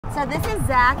So this is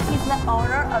Zach. He's the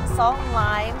owner of Salt and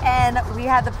Lime, and we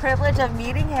had the privilege of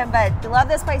meeting him, but we love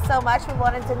this place so much. We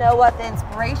wanted to know what the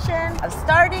inspiration of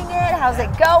starting it, how's it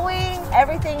going,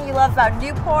 everything you love about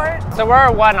Newport. So we're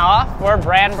a one-off. We're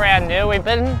brand new. We've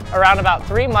been around about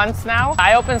 3 months now.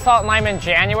 I opened Salt and Lime in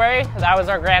January. That was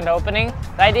our grand opening.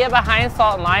 The idea behind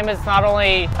Salt and Lime is not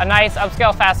only a nice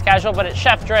upscale fast casual, but it's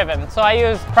chef driven. So I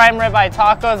use prime ribeye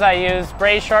tacos. I use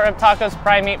braised short rib tacos,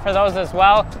 prime meat for those as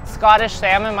well. Scottish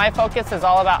salmon. My focus is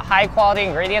all about high quality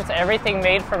ingredients, everything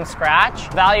made from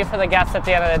scratch. Value for the guests at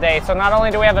the end of the day. So not only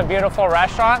do we have a beautiful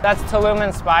restaurant that's Tulum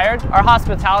inspired, our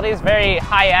hospitality is very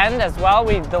high end as well.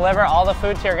 We deliver all the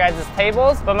food to your guys'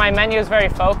 tables, but my menu is very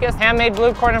focused. Handmade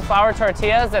blue corn and flour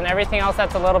tortillas and everything else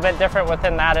that's a little bit different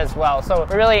within that as well. So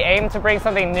we really aim to bring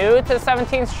something new to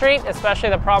 17th Street, especially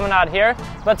the promenade here,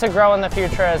 but to grow in the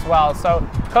future as well. So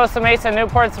Costa Mesa,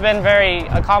 Newport's been very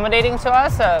accommodating to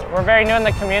us. We're very new in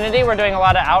the community. We're doing a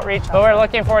lot of outreach, but we're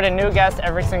looking forward to new guests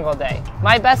every single day.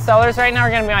 My best sellers right now are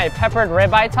going to be my peppered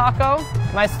ribeye taco,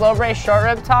 my slow braised short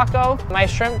rib taco, my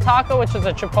shrimp taco, which is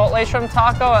a chipotle shrimp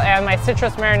taco, and my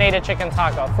citrus marinated chicken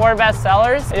taco. 4 best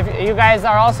sellers. If you guys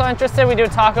are also interested, we do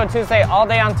Taco Tuesday all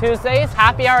day on Tuesdays,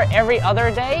 happy hour every other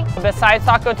day, besides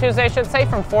Taco Tuesday, I should say,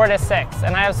 from 4 to 6.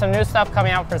 And I have some new stuff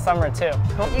coming out for summer too.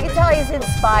 You can tell he's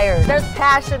inspired. There's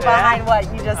passion behind what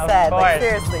you just said. Like,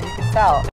 seriously, you can tell.